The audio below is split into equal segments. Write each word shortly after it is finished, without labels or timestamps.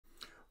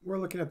We're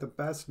looking at the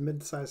best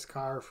mid-size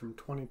car from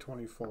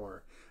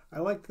 2024. I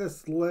like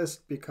this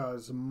list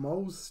because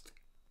most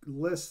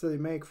lists they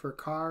make for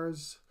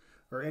cars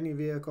or any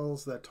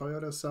vehicles that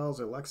Toyota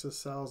sells or Lexus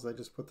sells, they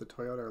just put the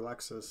Toyota or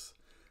Lexus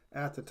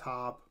at the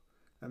top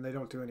and they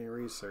don't do any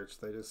research.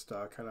 They just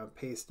kind of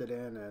paste it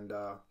in and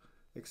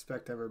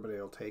expect everybody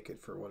will take it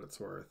for what it's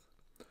worth.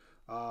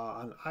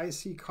 On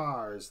IC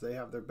Cars, they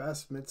have their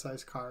best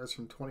mid-size cars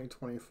from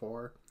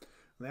 2024.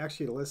 And they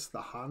actually list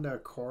the Honda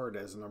Accord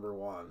as number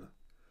one.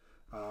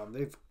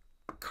 They've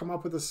come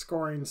up with a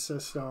scoring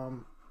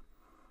system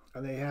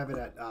and they have it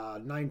at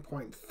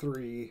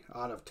 9.3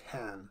 out of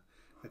 10.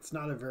 It's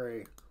not a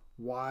very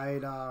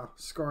wide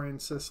scoring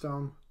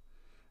system,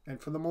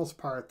 and for the most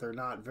part they're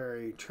not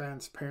very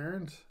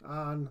transparent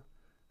on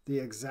the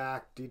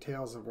exact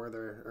details of where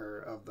they're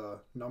or of the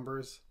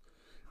numbers.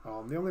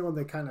 The only one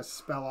they kind of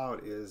spell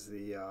out is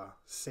the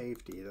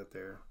safety that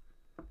they're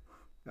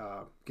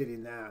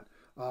getting that.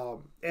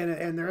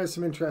 And there is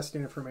some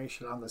interesting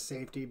information on the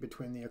safety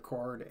between the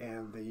Accord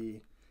and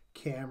the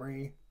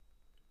Camry.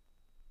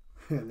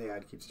 And the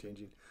ad keeps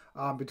changing.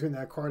 Between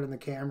the Accord and the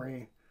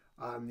Camry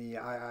on the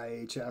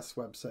IIHS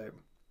website.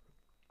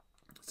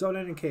 So in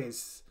any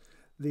case,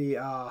 the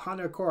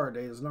Honda Accord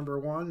is number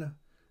one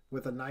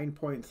with a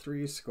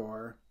 9.3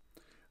 score.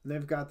 And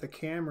they've got the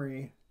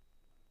Camry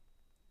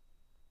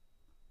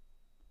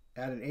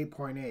at an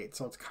 8.8.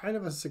 So it's kind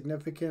of a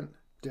significant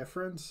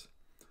difference.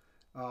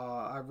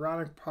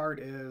 Ironic part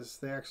is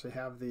they actually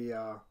have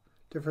the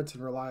difference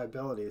in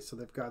reliability. So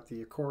they've got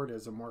the Accord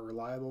as a more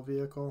reliable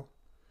vehicle,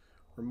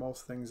 where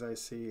most things I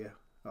see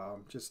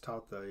just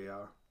tout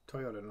the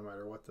Toyota no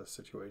matter what the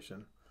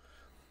situation.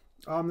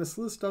 This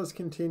list does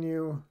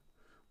continue.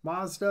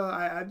 Mazda,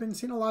 I've been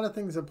seeing a lot of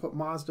things that put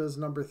Mazda as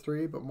number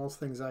three, but most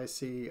things I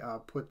see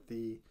put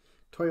the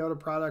Toyota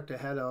product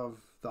ahead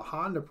of the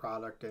Honda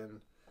product in.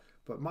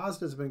 But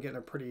Mazda's been getting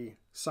a pretty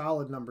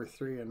solid number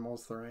three in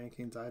most of the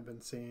rankings I've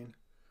been seeing.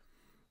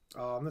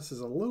 This is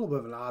a little bit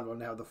of an odd one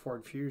to have the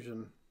Ford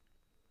Fusion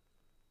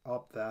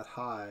up that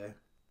high,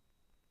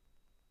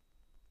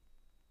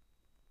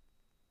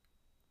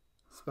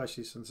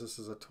 especially since this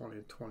is a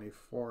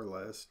 2024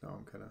 list. No,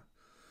 I'm kind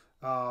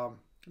of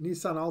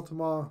Nissan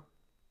Altima.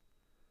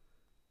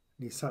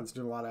 Nissan's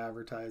doing a lot of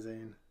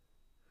advertising.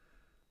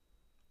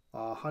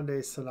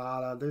 Hyundai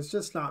Sonata. There's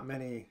just not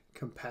many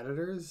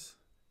competitors,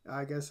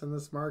 I guess, in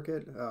this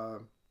market.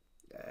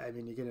 I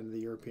mean, you get into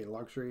the European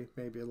luxury,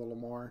 maybe a little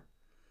more,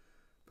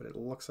 but it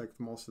looks like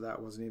most of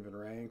that wasn't even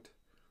ranked.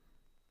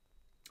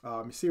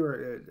 You see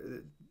where,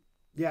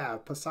 yeah,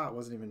 Passat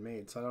wasn't even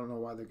made, so I don't know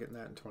why they're getting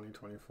that in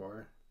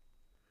 2024.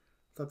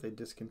 I thought they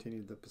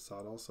discontinued the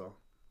Passat also.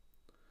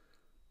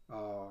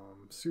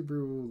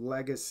 Subaru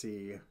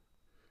Legacy.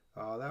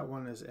 That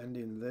one is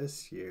ending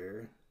this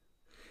year.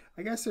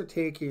 I guess they're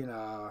taking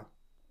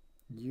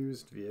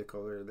used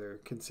vehicle, or they're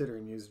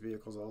considering used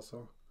vehicles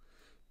also.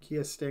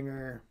 Kia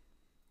Stinger,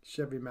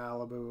 Chevy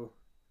Malibu,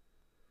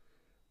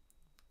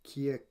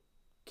 Kia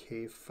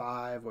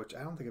K5, which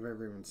I don't think I've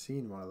ever even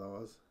seen one of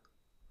those.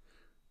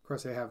 Of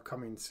course, they have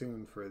coming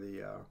soon for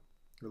the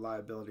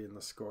reliability in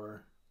the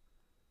score.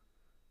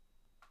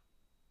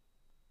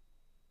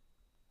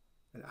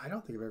 And I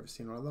don't think I've ever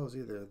seen one of those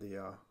either,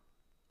 the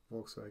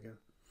Volkswagen.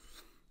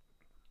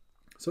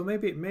 So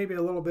maybe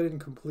a little bit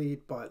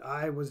incomplete, but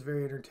I was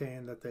very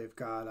entertained that they've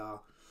got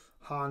a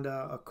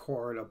Honda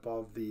Accord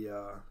above the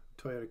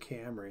Toyota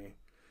Camry.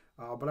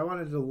 But I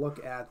wanted to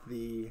look at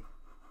the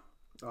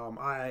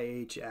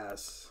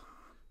IIHS,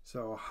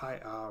 so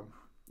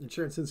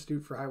Insurance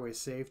Institute for Highway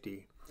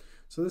Safety.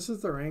 So this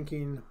is the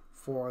ranking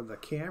for the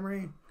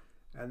Camry,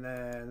 and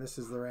then this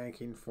is the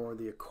ranking for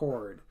the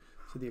Accord.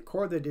 So the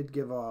Accord, they did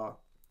give a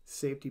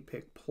safety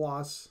pick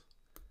plus,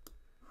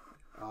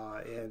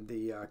 and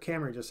the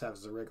Camry just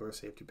has a regular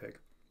safety pick.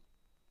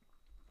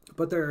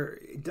 But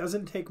it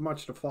doesn't take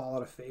much to fall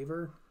out of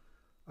favor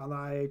on the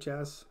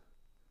IHS.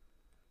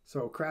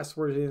 So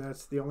crashworthiness,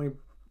 that's the only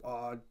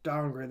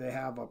downgrade they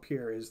have up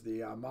here is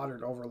the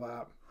moderate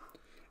overlap.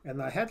 And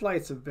the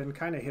headlights have been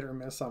kind of hit or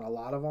miss on a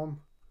lot of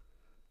them.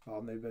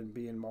 They've been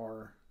being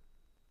more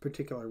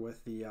particular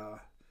with the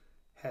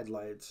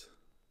headlights.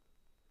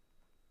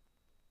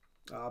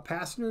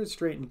 Passenger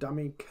straight and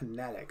dummy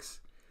kinetics.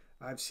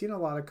 I've seen a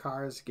lot of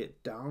cars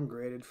get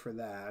downgraded for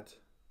that.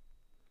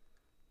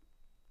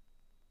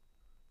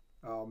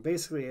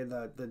 Basically,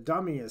 the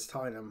dummy is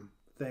telling them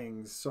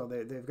things, so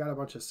they've got a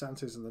bunch of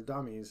sensors in the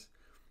dummies,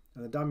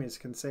 and the dummies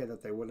can say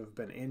that they would have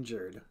been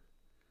injured.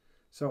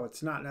 So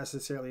it's not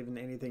necessarily even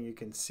anything you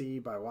can see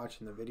by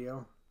watching the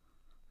video.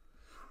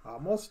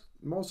 Most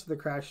of the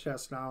crash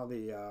tests now,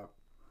 the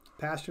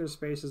passenger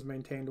space is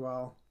maintained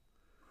well.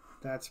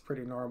 That's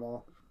pretty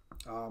normal.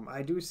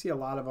 I do see a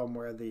lot of them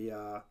where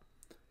the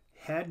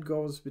head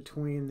goes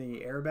between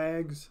the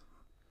airbags.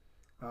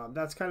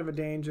 That's kind of a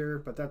danger,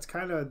 but that's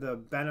kind of the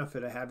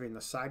benefit of having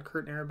the side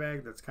curtain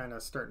airbag that's kind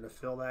of starting to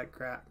fill that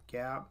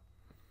gap.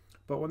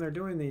 But when they're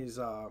doing these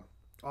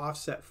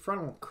offset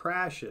frontal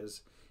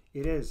crashes,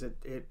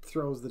 it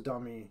throws the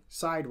dummy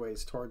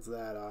sideways towards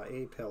that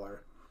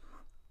A-pillar.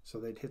 So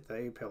they'd hit the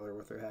A-pillar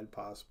with their head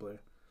possibly.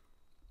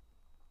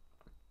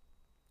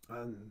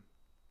 And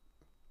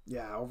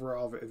yeah,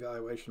 overall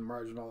evaluation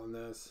marginal on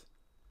this.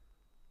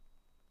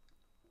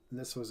 And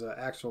this was an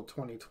actual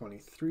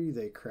 2023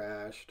 they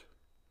crashed.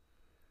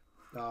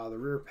 The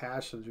rear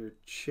passenger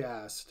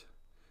chest.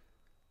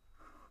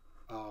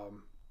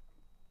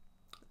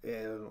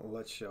 And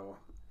let's show.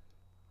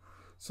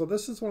 So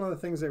this is one of the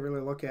things they really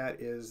look at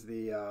is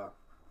the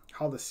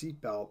how the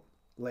seatbelt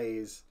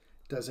lays.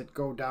 Does it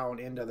go down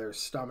into their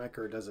stomach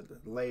or does it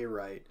lay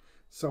right?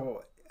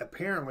 So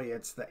apparently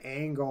it's the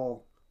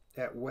angle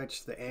at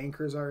which the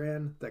anchors are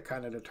in that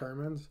kind of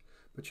determines.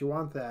 But you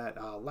want that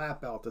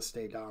lap belt to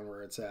stay down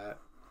where it's at.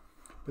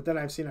 But then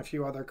I've seen a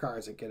few other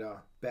cars that get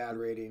a bad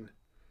rating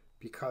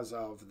because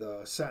of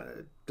the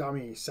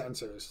dummy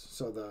sensors.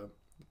 So the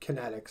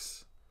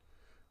kinetics.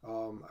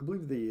 I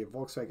believe the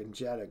Volkswagen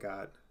Jetta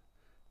got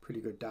pretty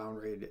good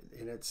downgrade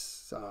in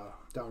its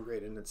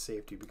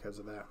safety because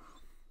of that.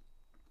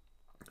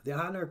 The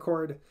Honda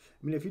Accord,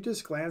 I mean, if you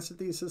just glance at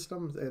these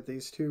systems, at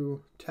these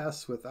two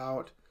tests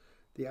without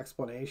the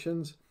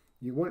explanations,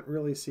 you wouldn't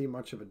really see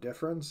much of a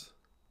difference.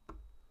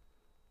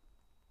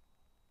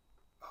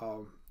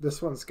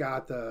 This one's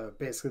got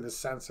basically the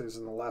sensors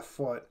in the left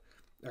foot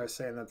are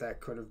saying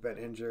that could have been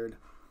injured.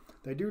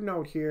 They do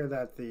note here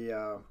that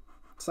the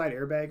side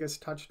airbag is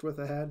touched with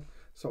the head,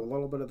 so a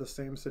little bit of the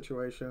same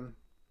situation.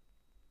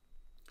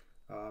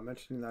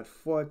 Mentioning that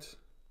foot.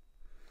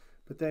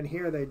 But then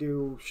here they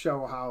do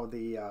show how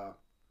the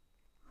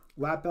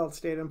lap belt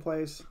stayed in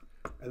place,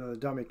 and then the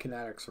dummy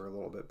kinetics were a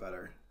little bit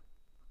better.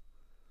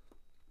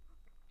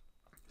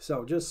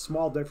 So just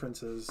small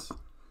differences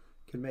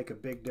can make a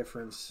big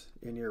difference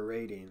in your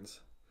ratings.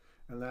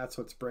 And that's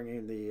what's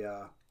bringing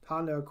the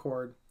Honda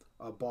Accord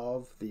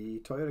above the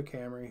Toyota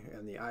Camry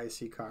and the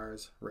IC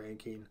cars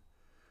ranking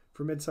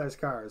for mid-size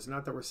cars.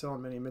 Not that we're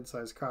selling many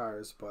mid-size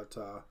cars, but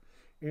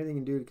anything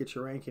you can do to get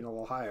your ranking a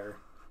little higher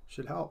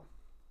should help.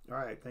 All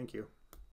right, thank you.